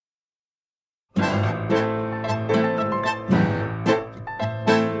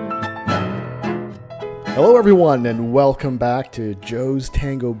Hello, everyone, and welcome back to Joe's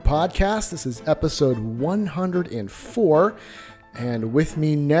Tango Podcast. This is episode 104, and with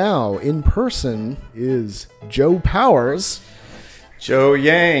me now in person is Joe Powers. Joe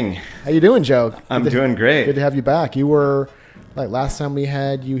Yang. How you doing, Joe? I'm doing great. Good to have you back. You were, last time we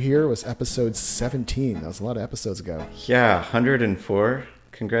had you here was episode 17. That was a lot of episodes ago. Yeah, 104.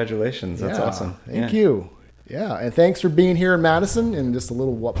 Congratulations. That's awesome. Thank you. Yeah, and thanks for being here in Madison. In just a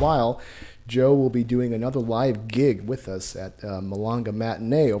little while, Joe will be doing another live gig with us at Malanga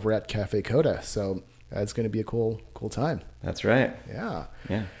Matinee over at Cafe Coda. So it's going to be a cool time. That's right.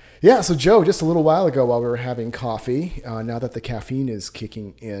 Yeah, so Joe, just a little while ago while we were having coffee, now that the caffeine is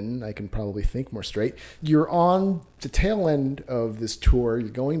kicking in, I can probably think more straight. You're on the tail end of this tour. You're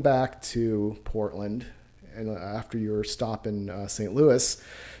going back to Portland and after your stop in St. Louis.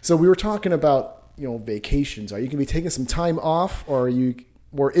 So we were talking about, vacations. Are you going to be taking some time off, or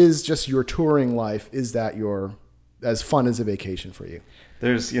is just your touring life, is that as fun as a vacation for you?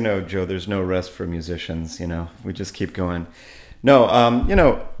 There's, Joe, there's no rest for musicians, we just keep going. No,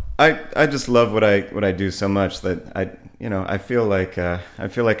 I just love what I do so much that I feel like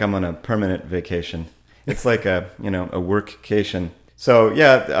I'm on a permanent vacation. It's like a workcation. So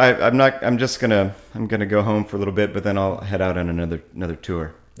yeah, I'm gonna go home for a little bit, but then I'll head out on another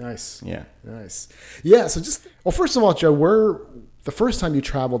tour. Nice. Yeah. Nice. Yeah. So first of all, Joe, the first time you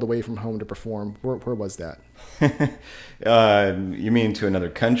traveled away from home to perform, where was that? You mean to another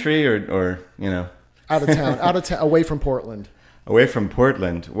country or Out of town, away from Portland. Away from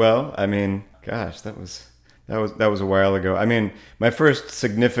Portland. Well, I mean, gosh, that was a while ago. I mean, my first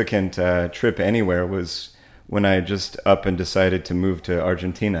significant trip anywhere was when I just up and decided to move to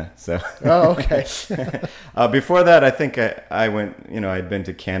Argentina. So. Oh, okay. Before that, I think I went. I'd been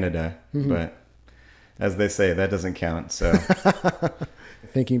to Canada, but as they say, that doesn't count. So.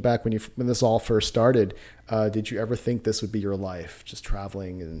 Thinking back when this all first started, did you ever think this would be your life, just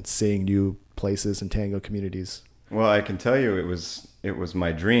traveling and seeing new places and tango communities? Well, I can tell you it was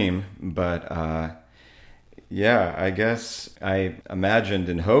my dream, but yeah, I guess I imagined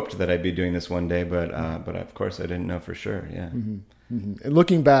and hoped that I'd be doing this one day, but of course I didn't know for sure. Yeah. Mm-hmm. Mm-hmm. And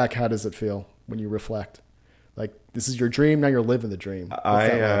looking back, how does it feel when you reflect? Like, this is your dream, now you're living the dream.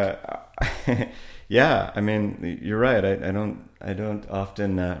 Yeah, I mean, you're right. I don't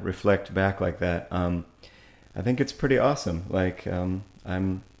often reflect back like that. I think it's pretty awesome. Like,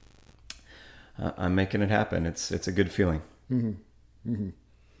 I'm making it happen. It's a good feeling. Mm-hmm. Mm-hmm.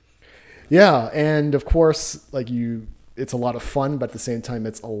 Yeah, and of course, it's a lot of fun, but at the same time,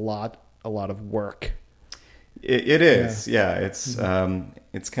 it's a lot of work. It is. Yeah, it's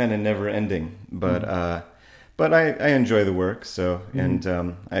it's kind of never ending, but I enjoy the work. So and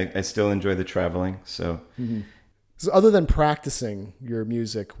I still enjoy the traveling. So. Mm-hmm. So other than practicing your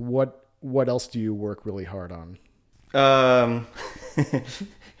music, what else do you work really hard on?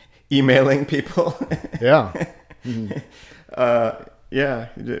 Emailing people. Yeah. Mm-hmm. Yeah,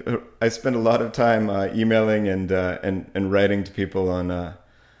 I spend a lot of time emailing and writing to people on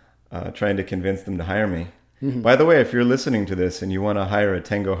trying to convince them to hire me. Mm-hmm. By the way, if you're listening to this and you want to hire a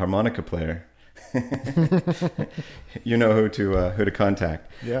tango harmonica player, you know who to contact.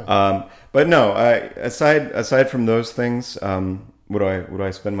 Yeah. But no, aside from those things, what do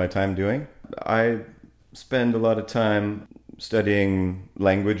I spend my time doing? I spend a lot of time studying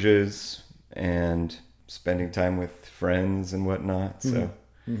languages and spending time with friends and whatnot. So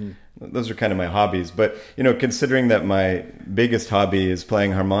those are kind of my hobbies. But, considering that my biggest hobby is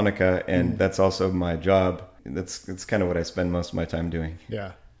playing harmonica and that's also my job, that's kind of what I spend most of my time doing.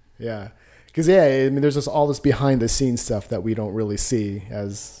 Yeah. Yeah. Because, there's just all this behind the scenes stuff that we don't really see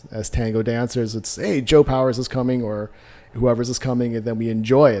as tango dancers. It's, hey, Joe Powers is coming or whoever's is coming, and then we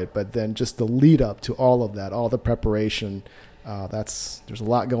enjoy it. But then just the lead up to all of that, all the preparation, there's a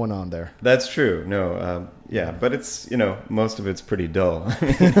lot going on there. That's true. No, but it's, most of it's pretty dull.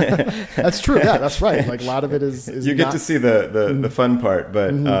 That's true. Yeah, that's right. Like, a lot of it is you get to see the fun part,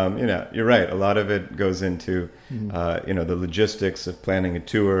 but you're right. A lot of it goes into the logistics of planning a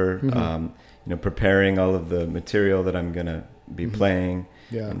tour, preparing all of the material that I'm gonna be playing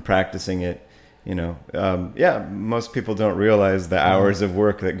and practicing it. Most people don't realize the hours of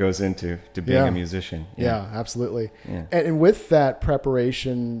work that goes into being a musician. Yeah, absolutely. Yeah. And with that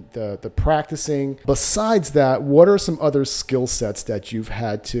preparation, the practicing, besides that, what are some other skill sets that you've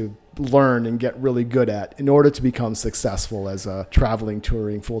had to learn and get really good at in order to become successful as a traveling,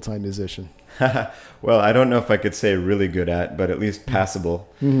 touring, full-time musician? Well, I don't know if I could say really good at, but at least passable.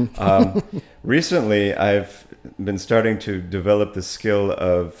 Recently, I've been starting to develop the skill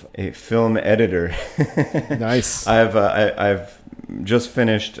of a film editor. Nice. I've just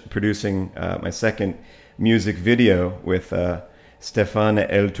finished producing my second music video with Stefan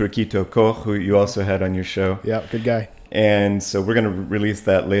El Turquito Koch, who you also had on your show. Yeah, good guy. And so we're going to release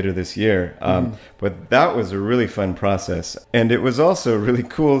that later this year. But that was a really fun process. And it was also really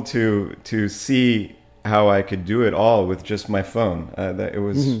cool to see how I could do it all with just my phone.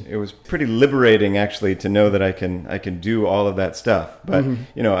 It was pretty liberating, actually, to know that I can do all of that stuff. But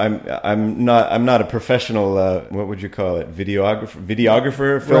you know, I'm not a professional. What would you call it?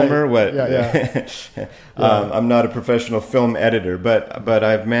 Videographer, filmer. Right. What? Yeah. I'm not a professional film editor, but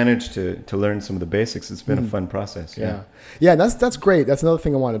I've managed to learn some of the basics. It's been a fun process. Yeah. That's great. That's another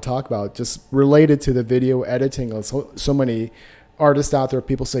thing I want to talk about, just related to the video editing. So many artists out there,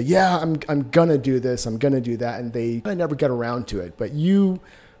 people say, yeah, I'm gonna do this, I'm gonna do that, and they never get around to it. But you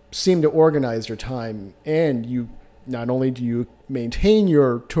seem to organize your time, and you not only do you maintain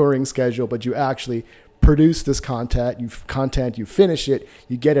your touring schedule, but you actually produce this content, you finish it,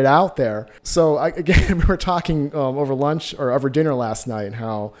 you get it out there. So again, we were talking over lunch or over dinner last night, and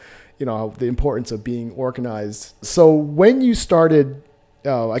how, you know, the importance of being organized. So when you started,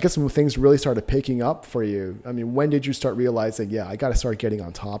 I guess when things really started picking up for you, I mean, when did you start realizing, yeah, I got to start getting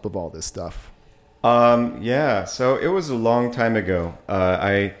on top of all this stuff? Yeah, so it was a long time ago.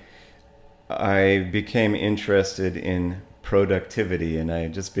 I became interested in productivity, and I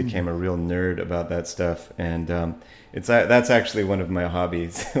just became a real nerd about that stuff. And that's actually one of my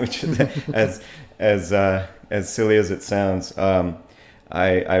hobbies, which is as silly as it sounds.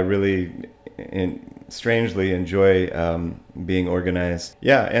 I really strangely enjoy being organized.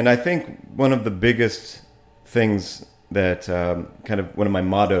 Yeah, and I think one of the biggest things that kind of one of my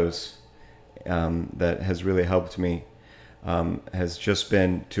mottos that has really helped me has just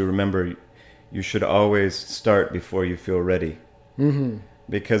been to remember you should always start before you feel ready.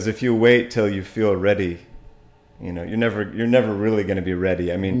 Because if you wait till you feel ready, you know, you're never really going to be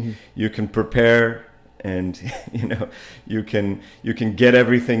ready. I mean, you can prepare, and you know, you can get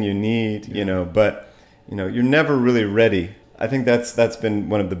everything you need, you know, but you know, you're never really ready. I think that's been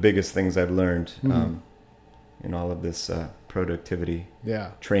one of the biggest things I've learned in all of this productivity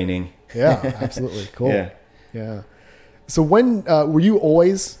training. Yeah, absolutely. Cool. Yeah. So when were you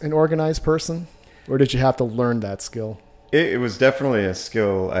always an organized person, or did you have to learn that skill? It was definitely a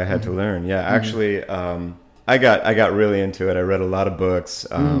skill I had to learn. Yeah, actually, I got really into it. I read a lot of books.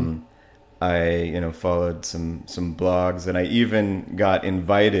 I followed some blogs, and I even got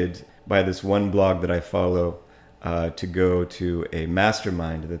invited by this one blog that I follow to go to a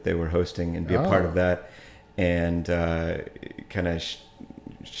mastermind that they were hosting and be a part of that, and kind of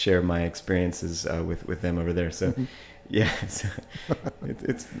share my experiences with them over there. So yeah, so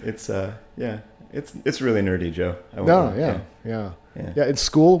it's really nerdy, Joe. Yeah. In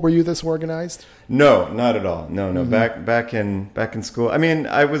school, were you this organized? No, not at all. No. Back in school, I mean,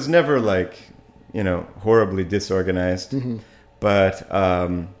 I was never like, you know, horribly disorganized, but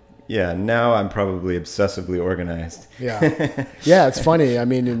now I'm probably obsessively organized. Yeah, it's funny. I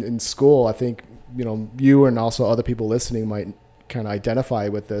mean, in school, I think, you know, you and also other people listening might kind of identify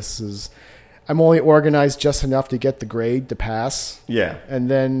with this. Is I'm only organized just enough to get the grade to pass. Yeah. And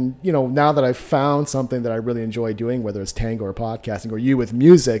then, you know, now that I've found something that I really enjoy doing, whether it's tango or podcasting or you with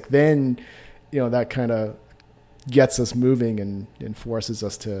music, then, you know, that kind of gets us moving and forces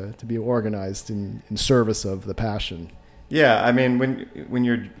us to be organized in service of the passion. Yeah, I mean, when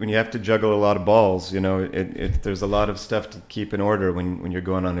you have to juggle a lot of balls, you know, there's a lot of stuff to keep in order when you're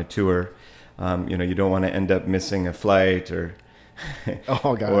going on a tour. You know, you don't want to end up missing a flight or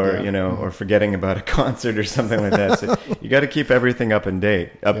or forgetting about a concert or something like that. So you got to keep everything up to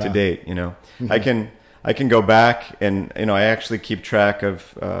date. You know, I can go back and, you know, I actually keep track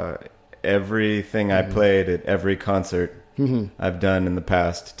of everything I played at every concert I've done in the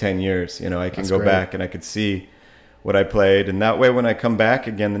past 10 years. You know, I can go back and I could see what I played, and that way when I come back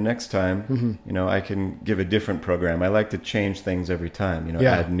again the next time, you know, I can give a different program. I like to change things every time, you know,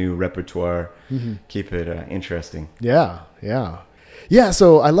 add new repertoire, keep it interesting. Yeah.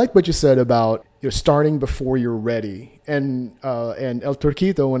 So I like what you said about you're starting before you're ready. And El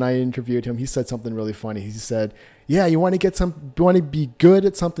Turquito, when I interviewed him, he said something really funny. He said, yeah, you want to be good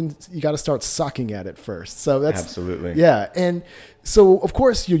at something, you got to start sucking at it first. So that's absolutely. Yeah. And so of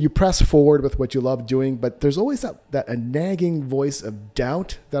course you press forward with what you love doing, but there's always that a nagging voice of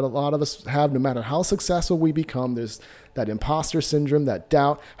doubt that a lot of us have, no matter how successful we become. There's that imposter syndrome, that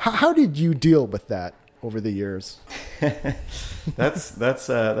doubt. How did you deal with that over the years? That's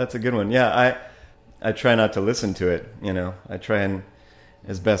a good one. Yeah. I try not to listen to it. You know, I try and,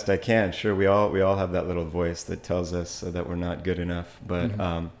 as best I can. Sure, we all have that little voice that tells us that we're not good enough. But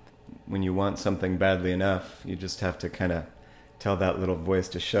when you want something badly enough, you just have to kind of tell that little voice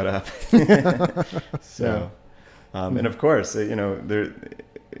to shut up. So, and of course, you know,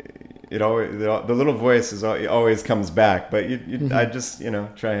 it always, the little voice always comes back, but I just, you know,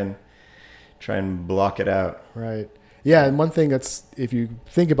 try and block it out. Right. Yeah, and one thing that's, if you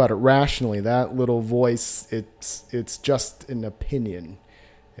think about it rationally, that little voice, it's just an opinion.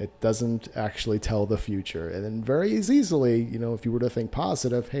 It doesn't actually tell the future. And then very easily, you know, if you were to think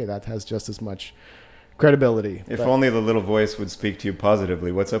positive, hey, that has just as much credibility. If only the little voice would speak to you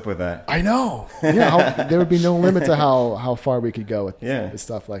positively. What's up with that? I know. Yeah, there would be no limit to how far we could go with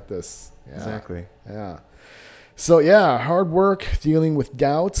stuff like this. Yeah. Exactly. Yeah. So yeah, hard work dealing with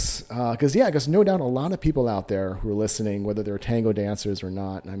doubts. Because no doubt a lot of people out there who are listening, whether they're tango dancers or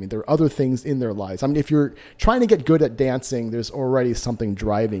not, I mean, there are other things in their lives. I mean, if you're trying to get good at dancing, there's already something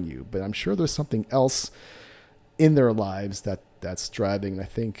driving you. But I'm sure there's something else in their lives that's driving. And I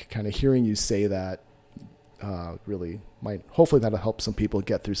think kind of hearing you say that really might, hopefully that'll help some people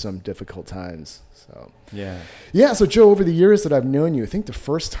get through some difficult times. So yeah. So Joe, over the years that I've known you, I think the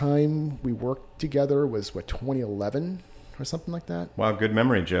first time we worked together was 2011 or something like that. Wow, good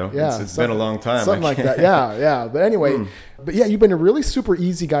memory, Joe. Yeah, it's been a long time. Something like that. Yeah. But anyway, but yeah, you've been a really super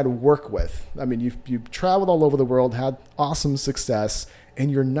easy guy to work with. I mean, you've traveled all over the world, had awesome success, and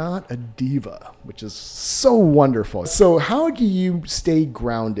you're not a diva, which is so wonderful. So how do you stay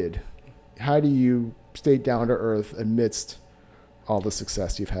grounded? How do you stay down to earth amidst all the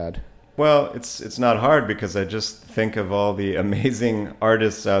success you've had? Well, it's not hard because I just think of all the amazing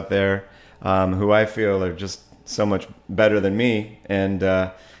artists out there who I feel are just so much better than me, and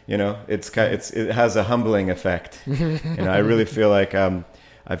you know, it has a humbling effect. You know, I really feel like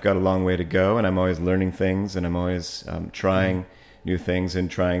I've got a long way to go, and I'm always learning things, and I'm always trying new things and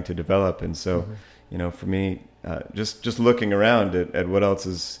trying to develop. And so, you know, for me, just looking around at what else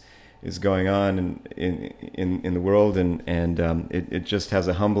is going on in the world, and it just has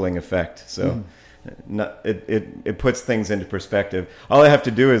a humbling effect. So it puts things into perspective. All I have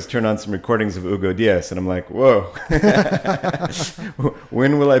to do is turn on some recordings of Hugo Diaz, and I'm like, whoa,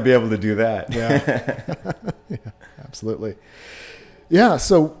 when will I be able to do that? Yeah, absolutely. Yeah.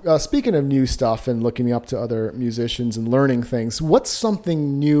 So speaking of new stuff and looking up to other musicians and learning things, what's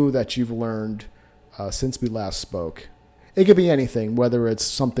something new that you've learned since we last spoke? It could be anything, whether it's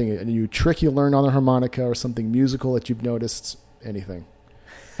something, a new trick you learned on the harmonica or something musical that you've noticed, anything.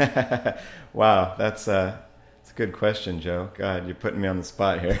 Wow, that's a good question, Joe. God, you're putting me on the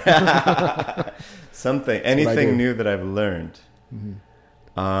spot here. Anything new that I've learned.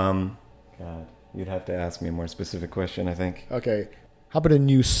 God, you'd have to ask me a more specific question, I think. Okay. How about a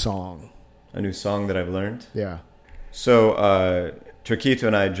new song? A new song that I've learned? Yeah. So, Turquito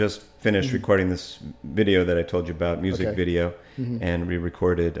and I just finished recording this video that I told you about, music video, and we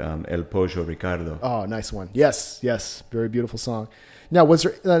recorded El Pollo Ricardo. Oh, nice one. Yes. Very beautiful song. Now,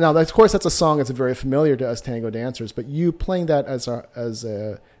 of course, that's a song that's very familiar to us tango dancers, but you playing that as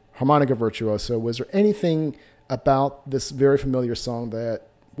a harmonica virtuoso, was there anything about this very familiar song that,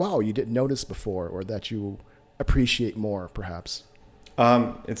 wow, you didn't notice before, or that you appreciate more, perhaps?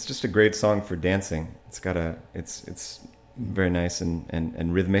 It's just a great song for dancing. It's very nice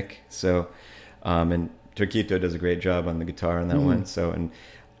and rhythmic. So, and Turquito does a great job on the guitar on that one. So, and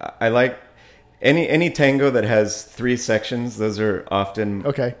I like any tango that has 3 sections. Those are often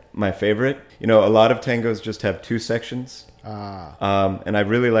my favorite. You know, a lot of tangos just have 2 sections. And I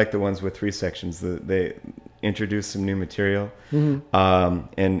really like the ones with 3 sections. They introduce some new material.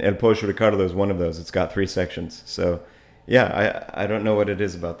 And El Pollo Ricardo is one of those. It's got 3 sections. So, yeah, I don't know what it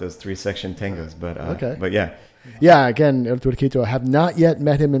is about those 3-section tangos, but yeah. Yeah, again, El Turquito, I have not yet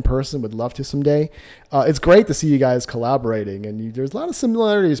met him in person. Would love to someday. It's great to see you guys collaborating, and there's a lot of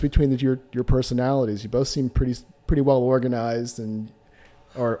similarities between your personalities. You both seem pretty well organized, and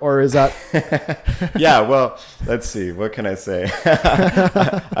or is that? Yeah, well, let's see. What can I say?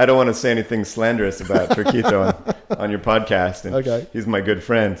 I don't want to say anything slanderous about Turquito on your podcast. And he's my good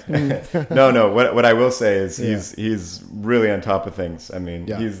friend. No. What I will say is he's really on top of things. I mean,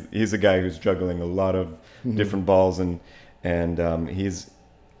 he's a guy who's juggling a lot of different balls, and he's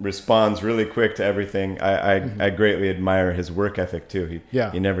responds really quick to everything. I greatly admire his work ethic too.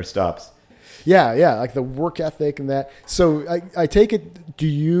 He never stops. Yeah, like the work ethic and that. So I take it, do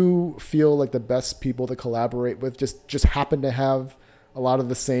you feel like the best people to collaborate with just happen to have a lot of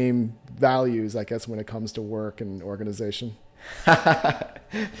the same values, I guess, when it comes to work and organization?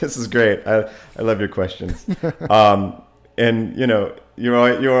 This is great. I love your questions. And you know,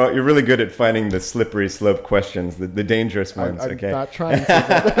 you're really good at finding the slippery slope questions, the dangerous ones. I'm not trying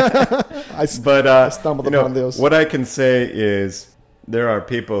to. I stumbled upon those. What I can say is, there are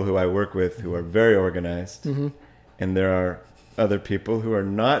people who I work with who are very organized, and there are other people who are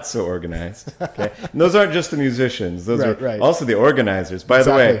not so organized. Okay, and those aren't just the musicians; those Right, are right. also the organizers. By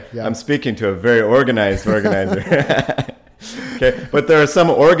the way, Exactly, yeah. I'm speaking to a very organized organizer. Okay, but there are some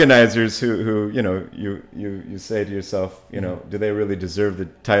organizers who you say to yourself, do they really deserve the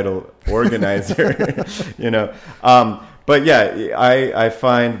title organizer? But yeah, I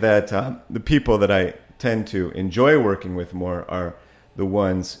find that the people that I tend to enjoy working with more are the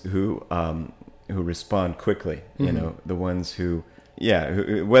ones who respond quickly. The ones who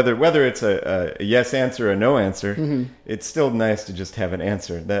whether it's a yes answer or a no answer, it's still nice to just have an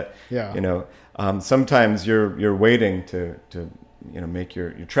answer. That sometimes you're waiting to make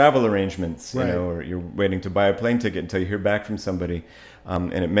your travel arrangements, Right. or you're waiting to buy a plane ticket until you hear back from somebody,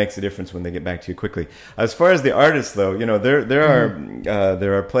 and it makes a difference when they get back to you quickly. As far as the artists, though,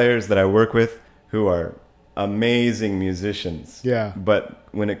 there are players that I work with who are amazing musicians. Yeah. But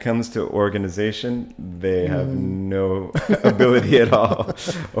when it comes to organization, they have no ability at all,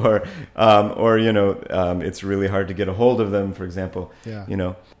 or it's really hard to get a hold of them, for example.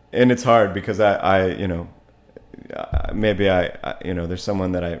 Yeah. And it's hard because maybe there's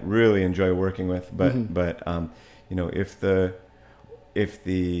someone that I really enjoy working with, but if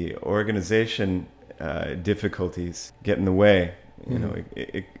the organization difficulties get in the way,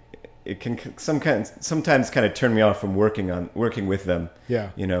 it can sometimes kind of turn me off from working with them. Yeah.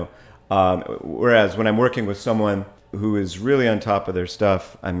 Whereas when I'm working with someone who is really on top of their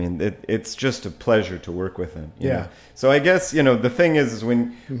stuff, I mean, it's just a pleasure to work with them. You know? So I guess, the thing is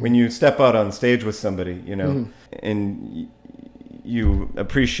when you step out on stage with somebody, and you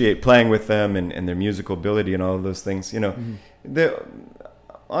appreciate playing with them and their musical ability and all of those things,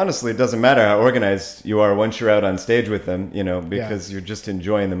 honestly, it doesn't matter how organized you are once you're out on stage with them, because you're just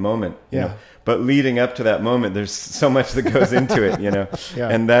enjoying the moment. You know? But leading up to that moment, there's so much that goes into it, Yeah.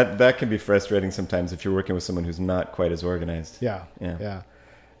 and that can be frustrating sometimes if you're working with someone who's not quite as organized. Yeah. Yeah.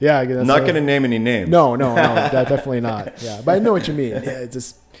 Yeah. I'm not going to name any names. No, definitely not. Yeah, but I know what you mean. Yeah, it's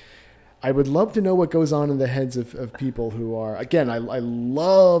just, I would love to know what goes on in the heads of people who are, again, I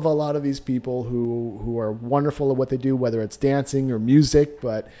love a lot of these people who are wonderful at what they do, whether it's dancing or music,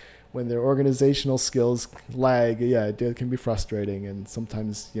 but when their organizational skills lag, it can be frustrating. And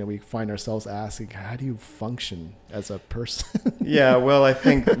sometimes, we find ourselves asking, how do you function as a person? Yeah, well, I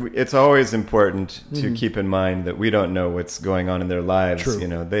think it's always important to keep in mind that we don't know what's going on in their lives.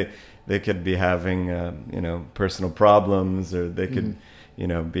 True. They could be having, personal problems, or they could,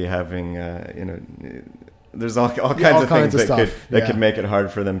 be having, there's all kinds of things that could make it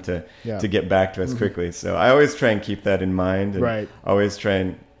hard for them to get back to us quickly. So I always try and keep that in mind, and always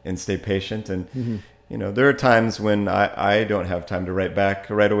try and stay patient. And there are times when I don't have time to write back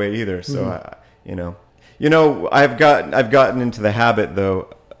right away either. So I've gotten into the habit,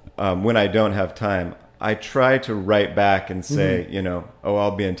 though, when I don't have time, I try to write back and say,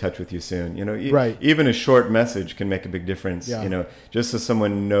 I'll be in touch with you soon. Even a short message can make a big difference. Just so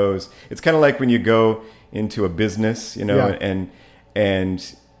someone knows. It's kind of like when you go into a business, and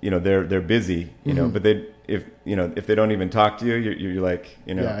they're busy, but if they don't even talk to you, you're like,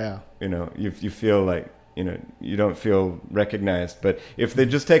 you feel like, you don't feel recognized. But if they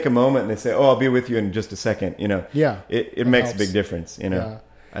just take a moment and they say, I'll be with you in just a second, it makes helps. A big difference,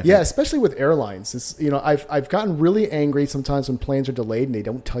 especially with airlines. It's, I've gotten really angry sometimes when planes are delayed and they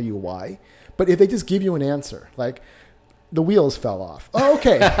don't tell you why. But if they just give you an answer, like, the wheels fell off. Oh,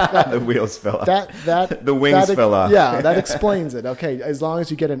 okay. The wheels fell off. The wings fell off. Yeah, that explains it. Okay, as long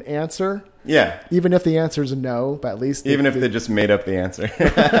as you get an answer. Yeah. Even if the answer is no, but at least... Even if they just made up the answer.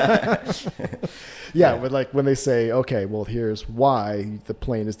 But like when they say, okay, well, here's why the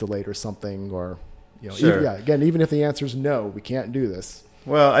plane is delayed or something, or... Sure. Even if the answer is no, we can't do this.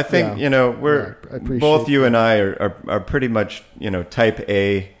 Well, I think, we're both you and I are pretty much, type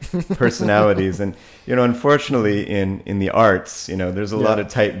A personalities. And, unfortunately in the arts, there's a lot of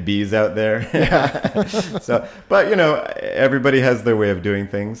type Bs out there. But, everybody has their way of doing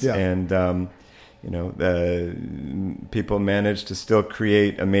things. Yeah. And, people manage to still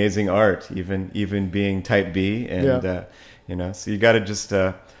create amazing art, even being type B. And, so you got to just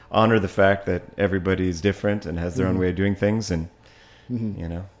honor the fact that everybody's different and has their own way of doing things. And,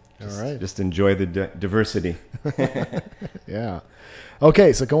 just enjoy the diversity. Yeah.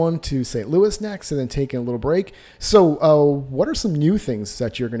 Okay, so going to St. Louis next and then taking a little break. So what are some new things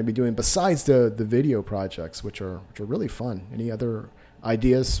that you're going to be doing besides the video projects, which are really fun? Any other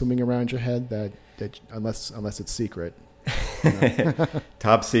ideas swimming around your head that unless it's secret?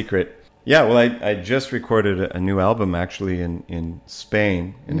 Top secret. Yeah, well, I just recorded a new album actually in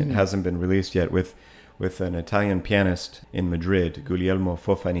Spain, and it hasn't been released yet, with an Italian pianist in Madrid, Guglielmo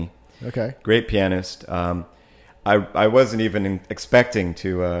Fofani. Okay. Great pianist. I wasn't even expecting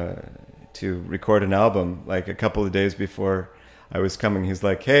to record an album. Like a couple of days before I was coming, he's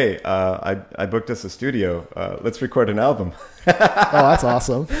like, "Hey, I booked us a studio. Let's record an album." Oh, that's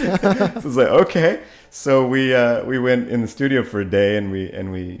awesome. So I was like, okay. So we went in the studio for a day and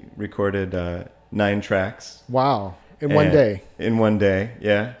we recorded 9 tracks. Wow. In one day. In one day,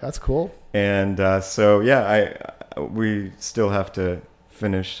 yeah. That's cool. And so we still have to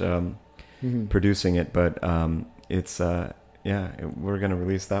finish producing it, but it's we're going to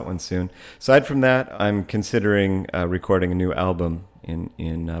release that one soon. Aside from that, I'm considering recording a new album in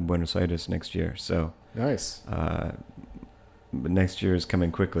Buenos Aires next year. So nice. But next year is coming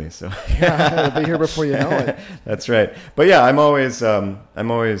quickly, so yeah, it'll be here before you know it. That's right. But yeah, I'm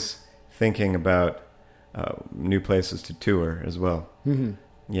always thinking about new places to tour as well. Mm-hmm.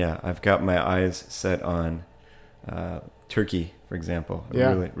 Yeah, I've got my eyes set on Turkey, for example. I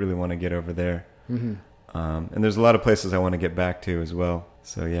really want to get over there. Mm-hmm. And there's a lot of places I want to get back to as well.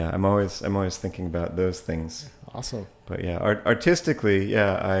 So yeah, I'm always thinking about those things. Awesome. But yeah, artistically,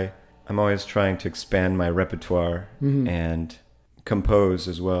 I'm always trying to expand my repertoire and compose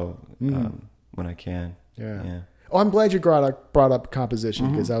as well when I can. Yeah. Oh, I'm glad you brought up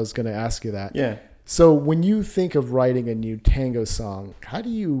composition because I was going to ask you that. Yeah. So when you think of writing a new tango song, how do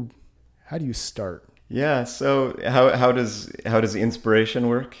you start? Yeah. So how does the inspiration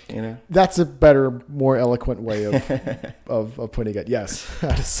work? You know, that's a better, more eloquent way of putting it.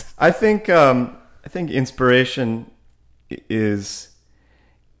 Yes. I think inspiration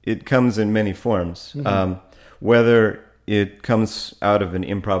it comes in many forms. Whether it comes out of an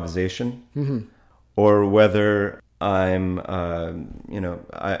improvisation or whether I'm,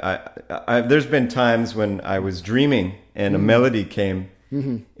 there's been times when I was dreaming and a melody came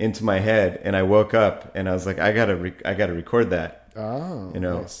into my head and I woke up and I was like, I gotta record that. Oh,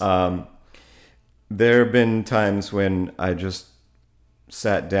 nice. There have been times when I just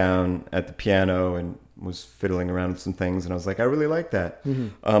sat down at the piano and was fiddling around with some things and I was like, I really like that.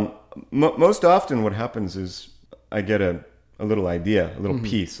 Most often what happens is I get a little idea, a little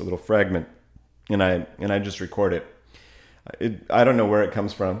piece, a little fragment, and I just record it. I don't know where it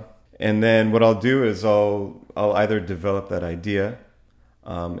comes from. And then what I'll do is I'll either develop that idea,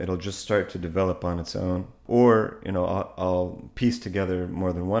 it'll just start to develop on its own, or I'll piece together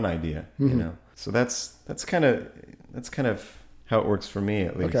more than one idea. So that's kind of how it works for me,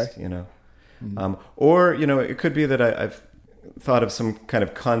 at least. Okay. Or it could be that I've thought of some kind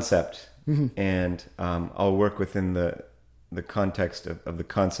of concept, and I'll work within the context of the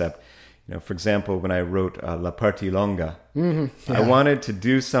concept. For example, when I wrote La Parte Longa, I wanted to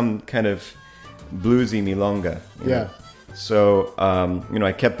do some kind of bluesy milonga. Yeah. So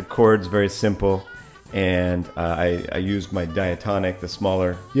I kept the chords very simple, and I used my diatonic, the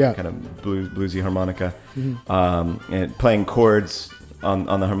smaller kind of bluesy harmonica, and playing chords on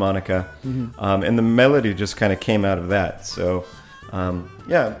the harmonica, and the melody just kind of came out of that. So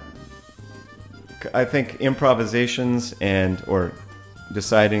I think improvisations or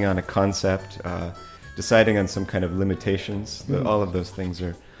deciding on a concept, deciding on some kind of limitations, all of those things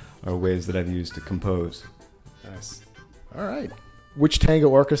are ways that I've used to compose. Nice. All right. Which tango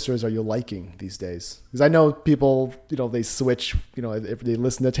orchestras are you liking these days? Because I know people, they switch, if they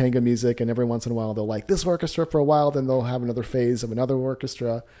listen to tango music and every once in a while they'll like this orchestra for a while, then they'll have another phase of another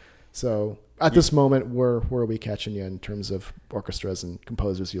orchestra. So at this moment, where are we catching you in terms of orchestras and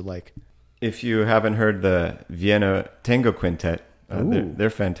composers you like? If you haven't heard the Vienna Tango Quintet, they're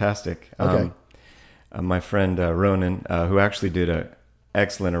fantastic. Okay. My friend Ronan, who actually did an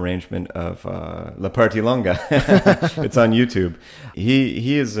excellent arrangement of La Parte Longa, it's on YouTube.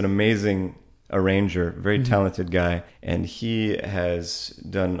 He is an amazing arranger, very talented guy, and he has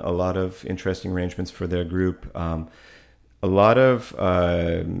done a lot of interesting arrangements for their group. A lot of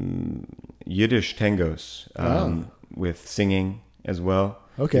Yiddish tangos with singing as well.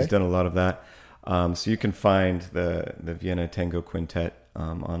 Okay. He's done a lot of that. So you can find the Vienna Tango Quintet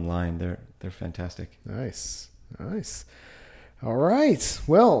online. They're fantastic. Nice. All right.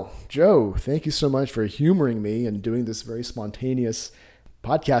 Well, Joe, thank you so much for humoring me and doing this very spontaneous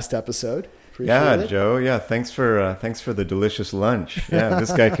podcast episode. Appreciate it. Joe. Yeah, thanks for the delicious lunch. Yeah,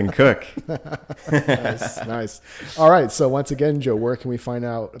 this guy can cook. Nice. All right. So once again, Joe, where can we find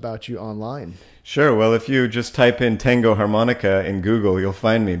out about you online? Sure. Well, if you just type in tango harmonica in Google, you'll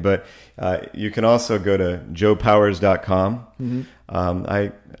find me. But you can also go to joepowers.com.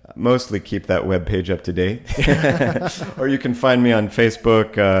 I mostly keep that webpage up to date. Or you can find me on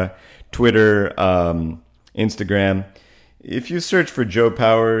Facebook, Twitter, Instagram. If you search for Joe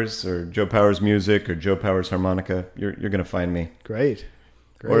Powers or Joe Powers Music or Joe Powers Harmonica, you're going to find me. Great.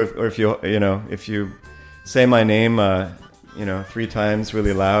 Or if you say my name, 3 times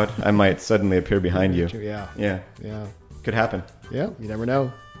really loud, I might suddenly appear behind you. Yeah. Yeah. Could happen. Yeah, you never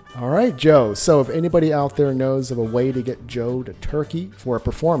know. All right, Joe. So if anybody out there knows of a way to get Joe to Turkey for a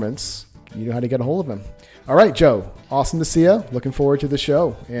performance, you know how to get a hold of him. All right, Joe. Awesome to see you. Looking forward to the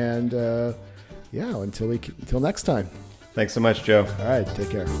show. And until next time. Thanks so much, Joe. All right, take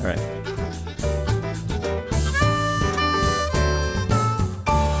care. All right.